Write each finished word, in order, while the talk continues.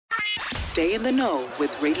Stay in the know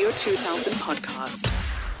with Radio 2000 podcast.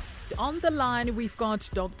 On the line, we've got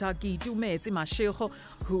Dr. Keitumetse Mashego,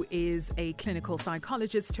 who is a clinical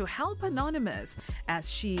psychologist, to help Anonymous as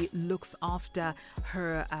she looks after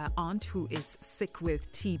her aunt who is sick with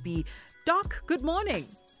TB. Doc, good morning.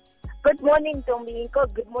 Good morning, Dominico.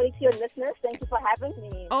 Good morning to your listeners. Thank you for having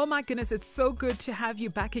me. Oh my goodness, it's so good to have you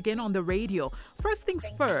back again on the radio. First things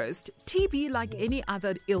first, TB, like any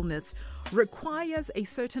other illness, requires a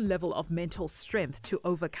certain level of mental strength to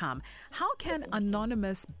overcome. How can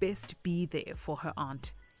Anonymous best be there for her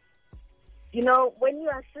aunt? You know, when you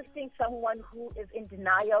are assisting someone who is in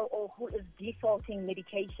denial or who is defaulting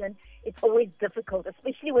medication, it's always difficult,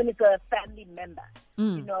 especially when it's a family member,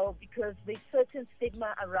 you know, because there's certain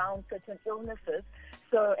stigma around certain illnesses.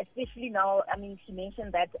 So especially now, I mean, she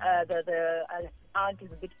mentioned that the aunt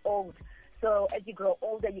is a bit old. So as you grow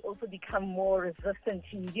older, you also become more resistant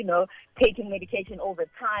to, you know, taking medication all the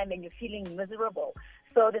time, and you're feeling miserable.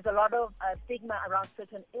 So there's a lot of stigma around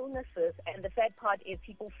certain illnesses, and the sad part is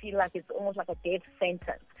people feel like it's almost like a death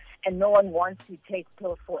sentence, and no one wants to take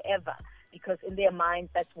pills forever because in their minds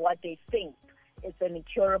that's what they think. It's an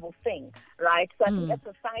incurable thing, right? So I think as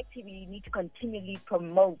society we need to continually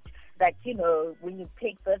promote that, you know, when you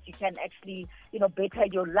take this, you can actually, you know, better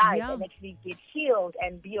your life and actually get healed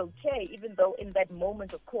and be okay, even though in that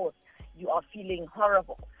moment, of course, you are feeling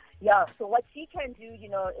horrible. Yeah, so what she can do, you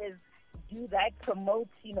know, is do that, promote,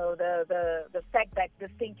 you know, the fact that this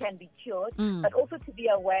thing can be cured, but also to be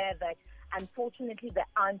aware that unfortunately the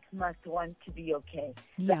aunt must want to be okay.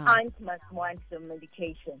 The aunt must want the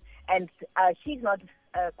medication, and she's not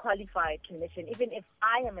a qualified clinician. Even if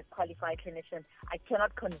I am a qualified clinician, I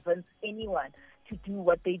cannot convince anyone to do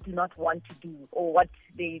what they do not want to do or what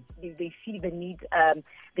they see the need,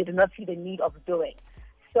 they do not see the need of doing.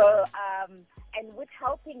 So, and with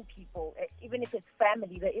helping people, even if it's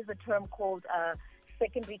family, there is a term called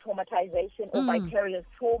secondary traumatization or vicarious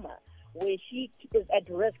trauma, where she is at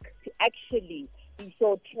risk to actually be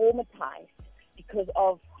so traumatized because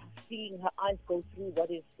of seeing her aunt go through what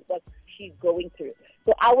she's going through.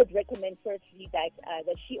 So I would recommend firstly that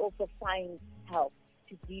she also finds help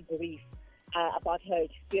to debrief about her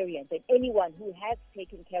experience. And anyone who has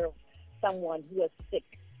taken care of someone who is sick,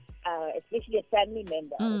 especially a family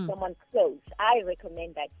member or someone close, I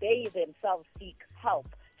recommend that they themselves seek help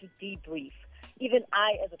to debrief. Even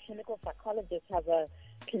I, as a clinical psychologist, have a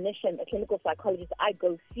clinical psychologist I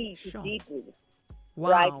go see to debrief. Wow.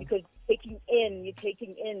 Right? Because you're taking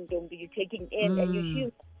in, and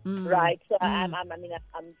you're human, right? So I'm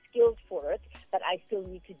skilled for it, but I still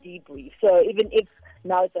need to debrief. So even if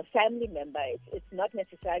now it's a family member, it's not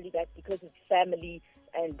necessarily that because it's family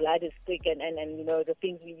and blood is thick and you know, the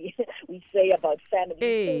things we say about family,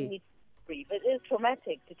 we still need to debrief. It is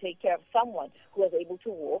traumatic to take care of someone who was able to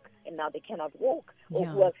walk and now they cannot walk, or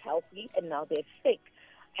who was healthy and now they're sick.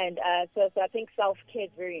 And so I think self-care is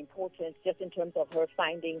very important, just in terms of her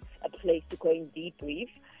finding a place to go and debrief.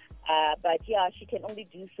 But yeah, she can only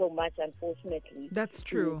do so much, unfortunately. That's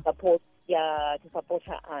true. To support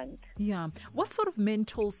her aunt. Yeah. What sort of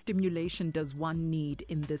mental stimulation does one need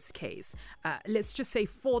in this case? Let's just say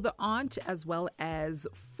for the aunt as well as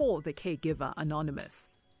for the caregiver, Anonymous.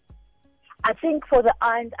 I think for the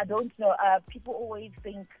aunt, I don't know. People always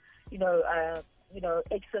think,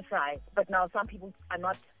 exercise. But now some people are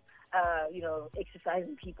not,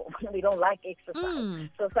 exercising people. They don't like exercise.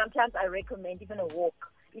 So sometimes I recommend even a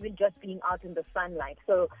walk, even just being out in the sunlight.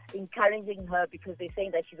 So encouraging her, because they're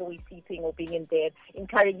saying that she's always sleeping or being in bed,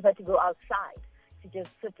 encouraging her to go outside, to just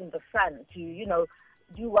sit in the sun, to, you know,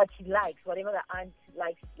 do what she likes, whatever the aunt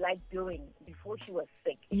likes doing before she was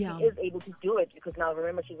sick. Yeah. She is able to do it because now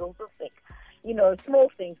remember she's also sick. You know,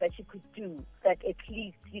 small things that she could do that at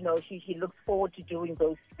least, you know, she looks forward to doing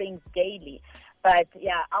those things daily. But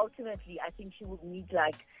yeah, ultimately I think she would need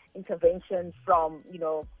like intervention from, you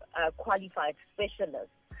know, qualified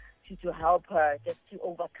specialists to help her just to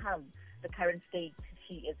overcome the current state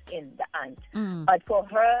she is in, the aunt. But for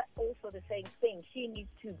her, also the same thing. She needs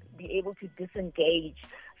to be able to disengage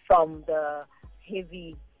from the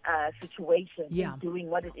heavy situation, doing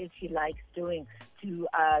what it is she likes doing to,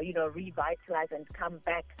 revitalize and come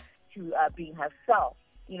back to being herself,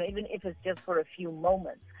 you know, even if it's just for a few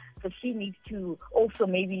moments. So she needs to also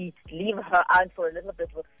maybe leave her aunt for a little bit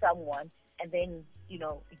with someone and then, you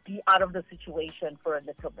know, be out of the situation for a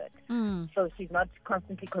little bit. So she's not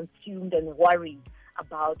constantly consumed and worried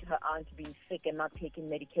about her aunt being sick and not taking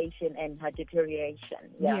medication and her deterioration.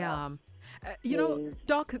 You know,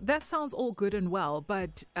 Doc, that sounds all good and well,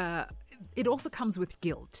 but it also comes with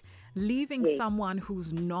guilt. Leaving someone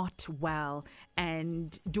who's not well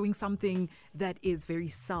and doing something that is very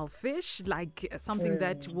selfish, like something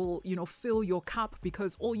that will, fill your cup,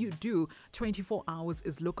 because all you do 24 hours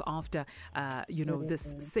is look after,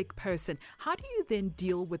 this sick person. How do you then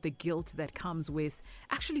deal with the guilt that comes with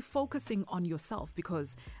actually focusing on yourself?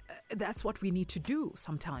 Because that's what we need to do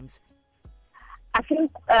sometimes. I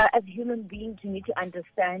think as human beings, you need to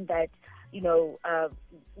understand that,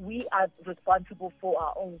 we are responsible for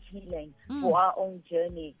our own healing, for our own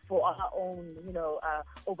journey, for our own,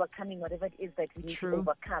 overcoming whatever it is that we need to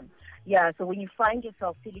overcome. Yeah, so when you find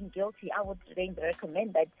yourself feeling guilty, I would then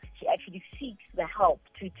recommend that she actually seeks the help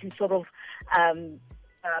to sort of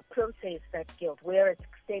process that guilt, where it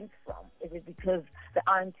stems from. Is it because the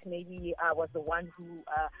aunt maybe was the one who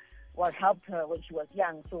helped her when she was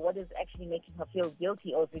young? So what is actually making her feel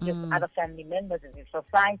guilty? Or is it just other family members? Is it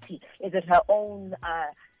society? Is it her own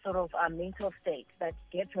mental state that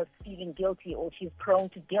gets her feeling guilty, or she's prone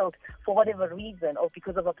to guilt for whatever reason, or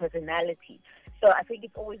because of her personality? So I think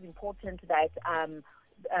it's always important that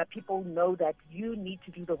people know that you need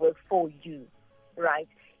to do the work for you, right?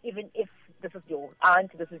 Even if this is your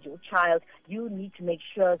aunt, this is your child, you need to make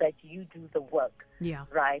sure that you do the work,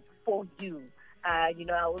 right, for you. I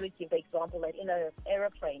always give the example that in an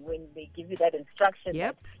aeroplane, when they give you that instruction,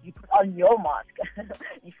 that you put on your mask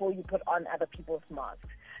before you put on other people's masks.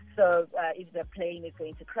 So if the plane is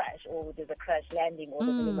going to crash, or there's a crash landing, or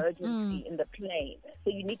there's an emergency in the plane, so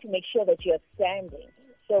you need to make sure that you're standing.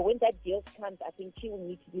 So when that guilt comes, I think she will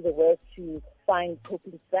need to do the work to find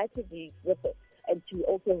coping strategies with it, and to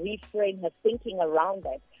also reframe her thinking around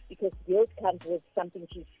that, because guilt comes with something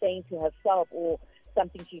she's saying to herself, or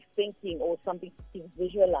something she's thinking, or something she's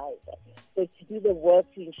visualizing. So to do the work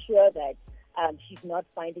to ensure that she's not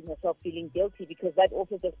finding herself feeling guilty, because that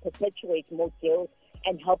also just perpetuates more guilt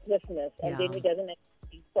and helplessness, and then it doesn't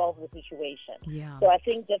actually solve the situation. So I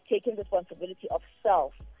think just taking responsibility of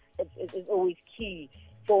self is always key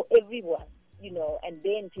for everyone, and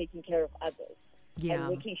then taking care of others. And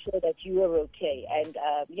making sure that you are okay, and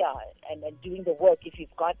doing the work if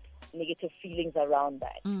you've got negative feelings around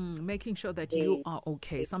that. Making sure that you are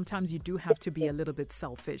okay. Sometimes you do have to be a little bit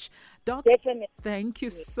selfish. Doc, thank you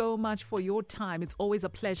so much for your time. It's always a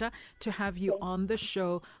pleasure to have you on the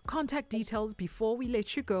show. Contact details before we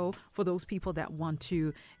let you go for those people that want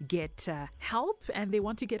to get help, and they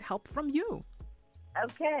want to get help from you.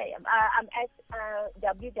 Okay. I'm at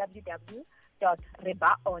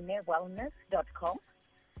www.rebaonewellness.com,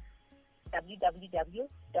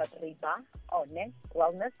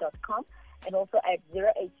 www.rebaonewellness.com, and also at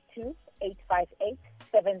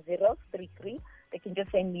 082-858-7033. They can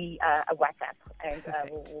just send me a WhatsApp, and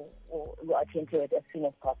we'll attend to it as soon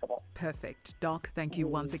as possible. Perfect. Doc, thank you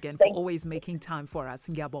once again for always making time for us.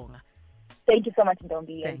 Ngiyabonga. Thank you so much,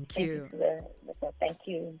 Ndombi. Thank you. Thank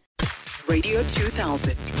you. Radio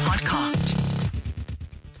 2000 podcast.